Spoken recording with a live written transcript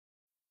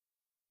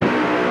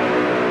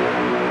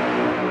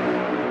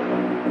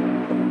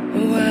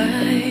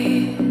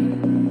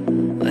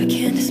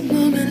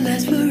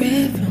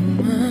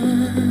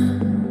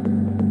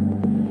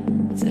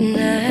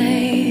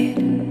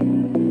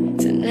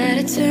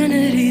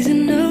Eternity's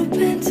an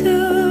open door.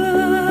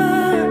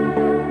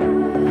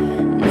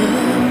 No,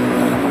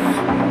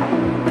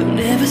 don't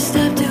ever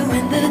stop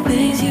doing the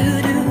things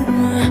you do.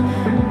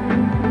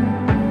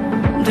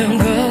 Don't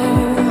go.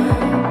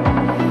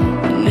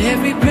 And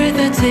every breath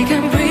I take,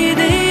 I'm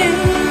breathing you.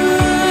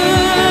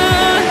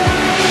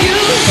 You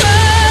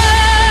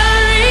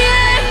hurry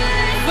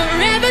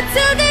forever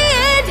till the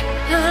end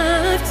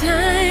of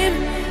time.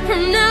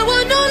 From now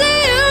on, only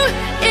you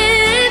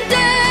and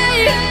I.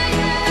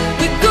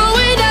 We're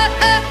going up,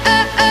 up,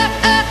 up, up,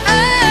 up,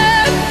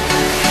 up.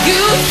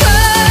 You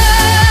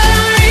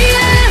hurry,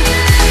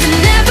 you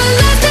never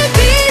lost a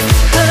beat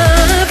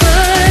of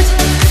us.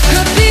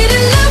 A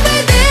beating love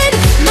within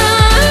my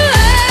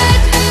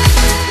heart.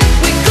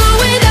 We're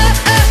going up,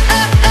 up,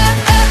 up, up,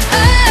 up,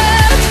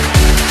 up.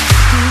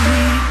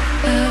 We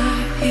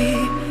are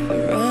here,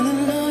 we're all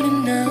alone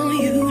in our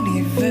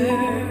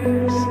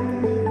universe.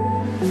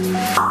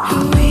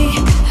 We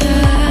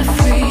are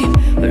free,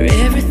 where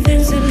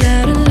everything's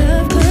allowed and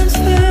love comes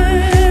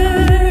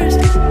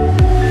first.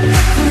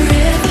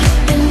 Forever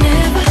and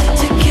ever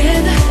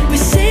together,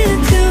 we're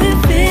sailing to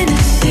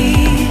infinity.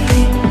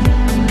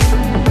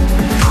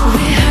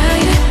 We're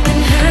higher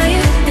and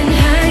higher and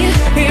higher,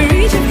 we're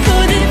reaching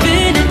for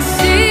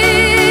divinity.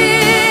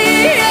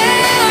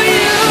 Oh,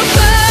 you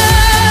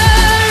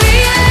hurry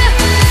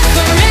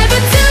forever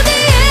till the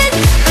end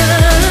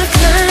of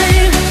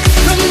time.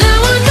 From now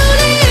on,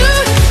 only you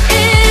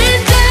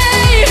and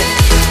I.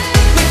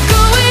 We're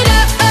going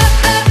up, up,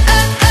 up,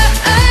 up, up,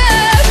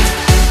 up.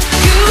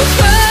 You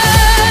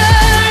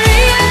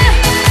hurry,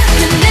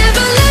 you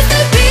never let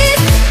the beat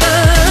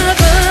of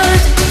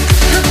us.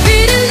 A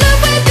beating love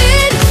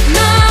within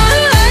my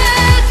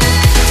heart.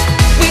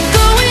 We're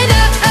going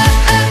up, up,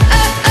 up,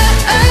 up, up,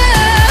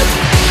 up.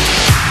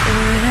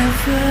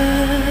 Forever,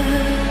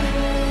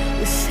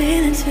 we're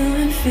sailing to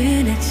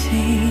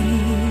infinity.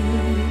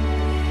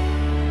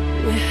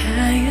 We're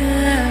higher,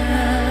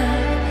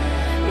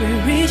 we're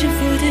reaching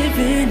for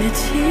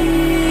divinity.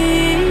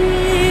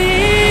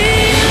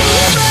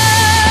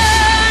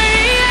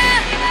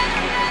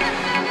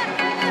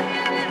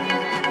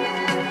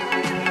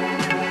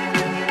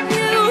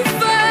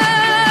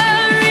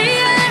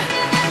 Euphoria,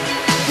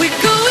 we're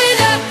going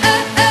up,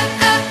 up, up,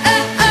 up,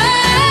 up,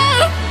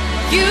 up.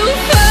 You